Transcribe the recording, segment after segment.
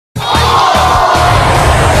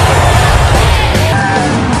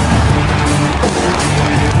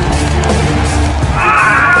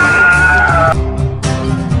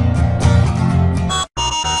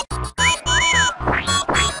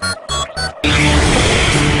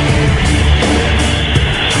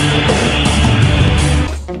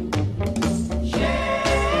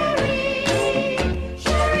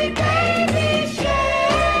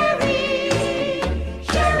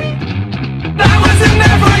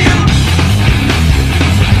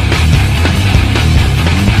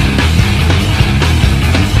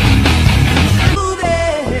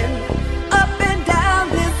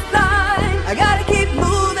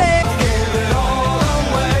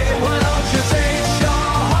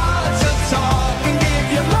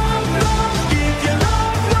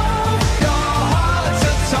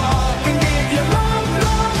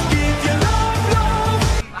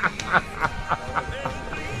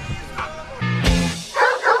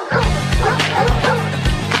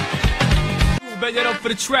for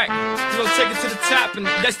the track. You gon' take it to the top, and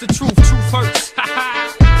that's the truth. Truth hurts.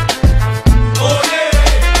 Oh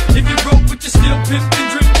yeah. If you broke but you still pimpin',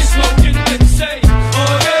 drinkin', smoking, then say,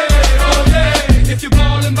 oh yeah, oh yeah. If you're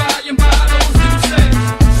ballin', buying bottles, then say,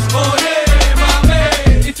 oh yeah, my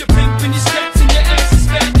man. If you're pimpin', your steps and your ass is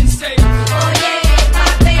fat, then say, oh yeah, my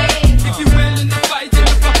man. If you're willing to fight, then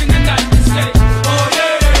you're fucking the night, then say, oh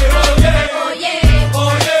yeah, oh yeah, oh yeah,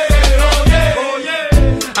 oh yeah, oh yeah, oh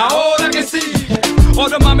yeah. All I can see, all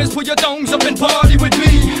the mamas put your thongs up and party with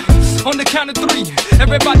me. On the count of three,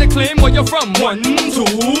 everybody claim where you're from. 1, 2,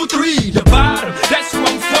 3, the bottom. That's where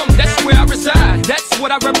I'm from, that's where I reside. That's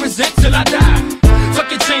what I represent till I die. Tuck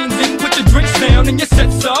your chains in, put your drinks down, and your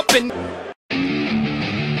sets up and...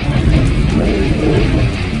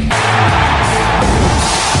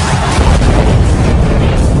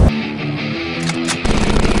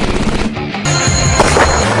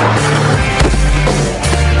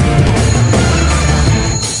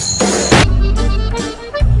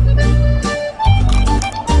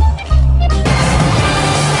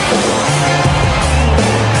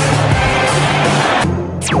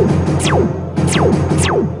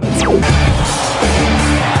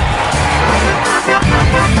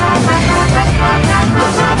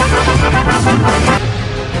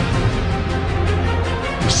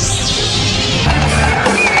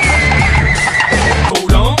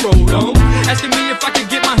 Asking me if I could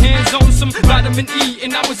get my hands on some vitamin E,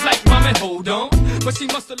 and I was like, "Mama, hold on." But she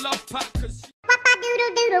must have loved pop, cause she...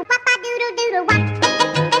 Wapa-doodle-doodle, wapa-doodle-doodle, wap.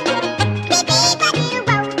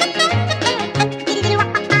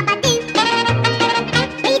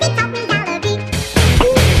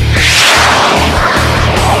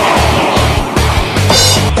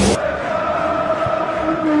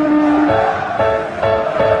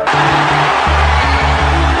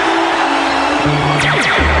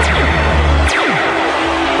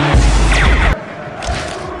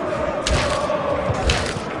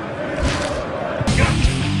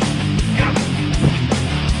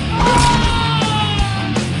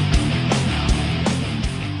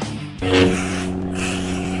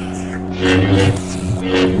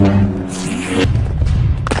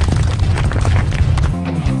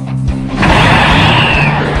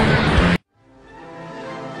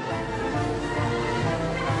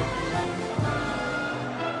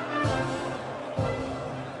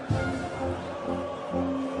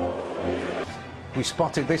 We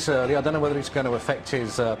spotted this early. I don't know whether it's going to affect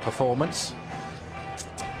his performance.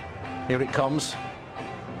 Here it comes.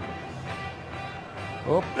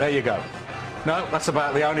 Oh, there you go. No, that's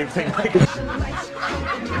about the only thing we can...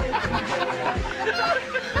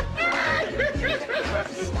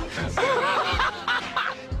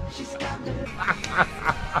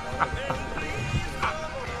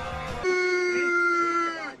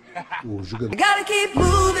 Gotta keep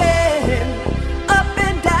moving up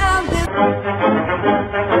and down this.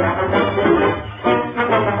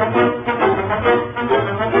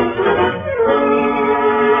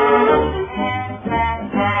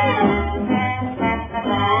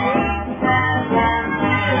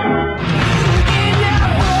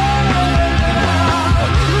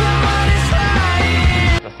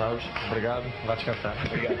 Já sabes, obrigado, vai descansar.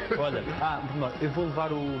 Obrigado. Olha, eu vou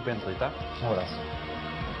levar o Bentley, tá? Um abraço.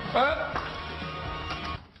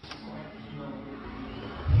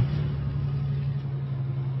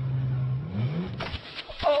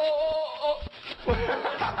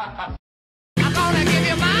 I'm gonna give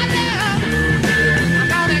you my love. I'm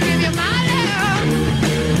gonna give you my love.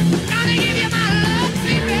 Gonna give you my love,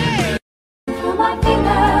 baby. Through my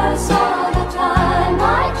fingers all the time,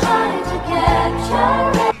 I try to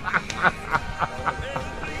capture it.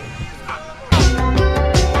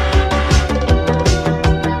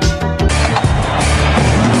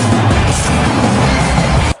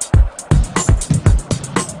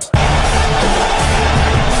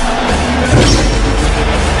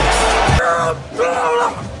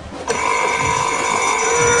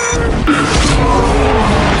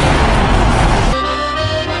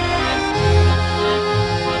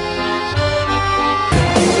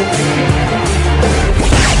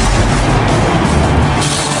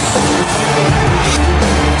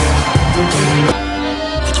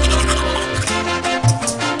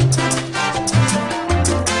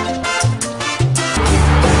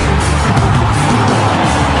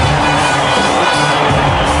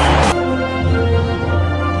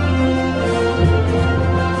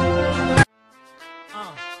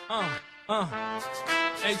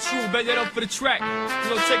 Hey, true, bet it up for the track. You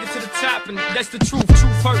gon' take it to the top, and that's the truth.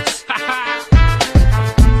 Truth hurts.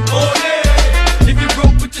 Oh yeah. If you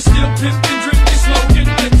broke but you still pimpin', drinkin', smoking,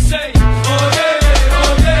 then say, oh yeah,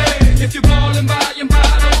 oh yeah. If you're ballin', buying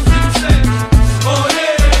bottles, then say, oh yeah.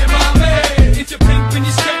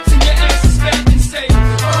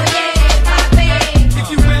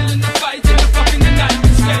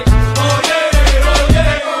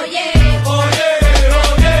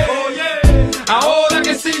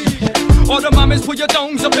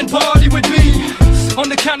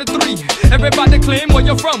 Everybody claim where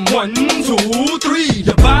you're from. 1, 2, 3,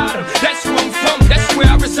 the bottom. That's where I'm from, that's where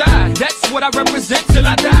I reside. That's what I represent till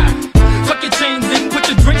I die. Tuck your chains in, put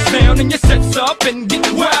your drinks down, and your sets up, and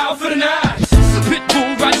get wild for the night.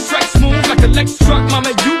 Pitbull ride strike smooth like a Lex truck. Mama,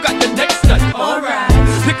 you got the next stud. Alright.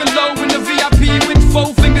 Pick a low in the VIP with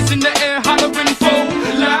 4 fingers in the air, hollering for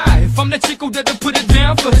life. I'm the chico that'll put it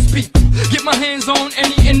down for his people. Get my hands on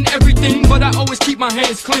any and everything, but I always keep my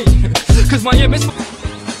hands clean. Cause Miami's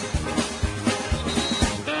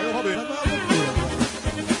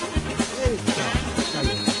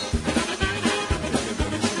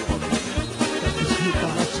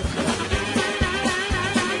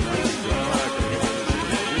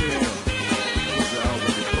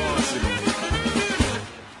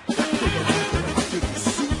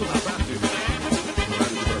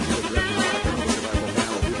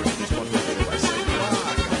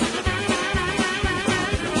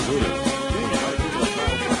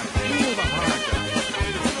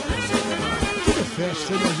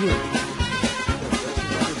Você imagina?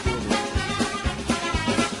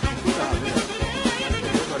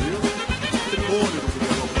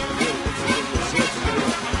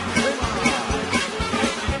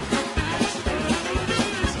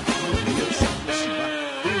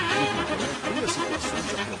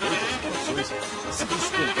 Se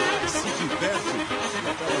descontrai, se diverte,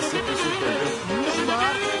 acaba sempre surpreendendo. Não dá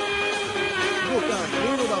no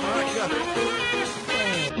caminho da máquina.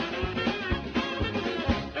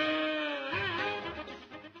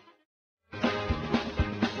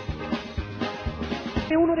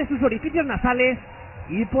 Uno de sus orificios nasales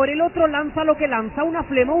y por el otro lanza lo que lanza, una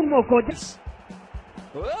flema, un moco.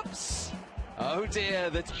 Whoops! Oh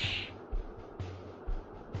dear, the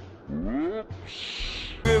river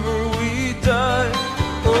we dive.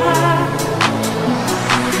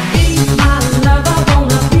 Be my lover,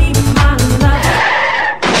 wanna be my lover.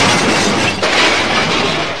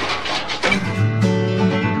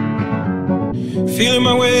 Feeling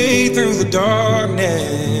my way through the darkness,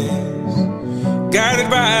 guided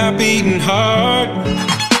by a beating heart.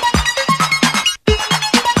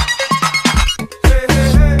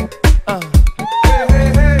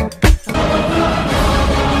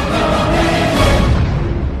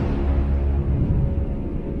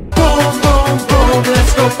 Boom, boom, boom,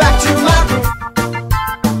 let's go back to my room.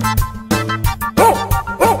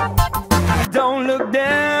 Don't look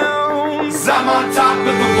down, 'cause I'm on top of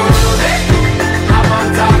the world, eh? I'm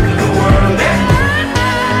on top of the world, eh?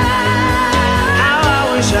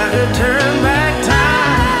 I wish I could turn back time.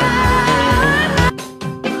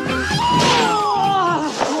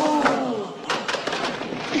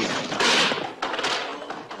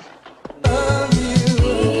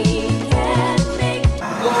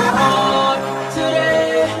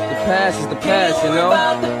 The past is the past, you know.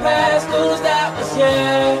 About the past, lose that was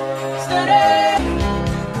yesterday.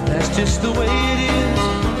 That's just the way it is.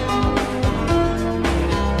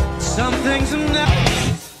 Some things are not.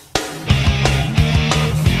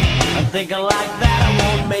 I'm thinking like that, I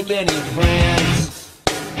won't make any friends.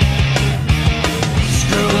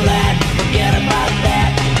 Screw that, forget about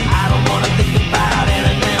that. I don't wanna think about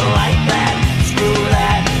anything like that. Screw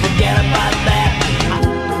that, forget about that.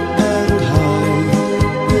 And how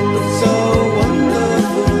it's a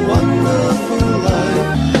wonderful, wonderful life.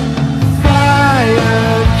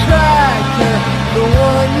 Fire tractor, the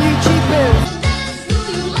one you keep in.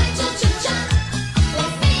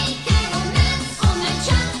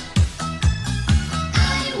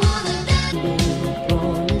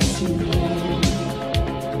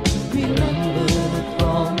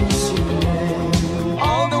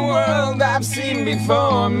 All the world I've seen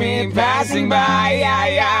before me passing by.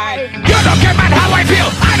 You don't care about how I feel.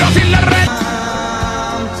 I don't feel the red.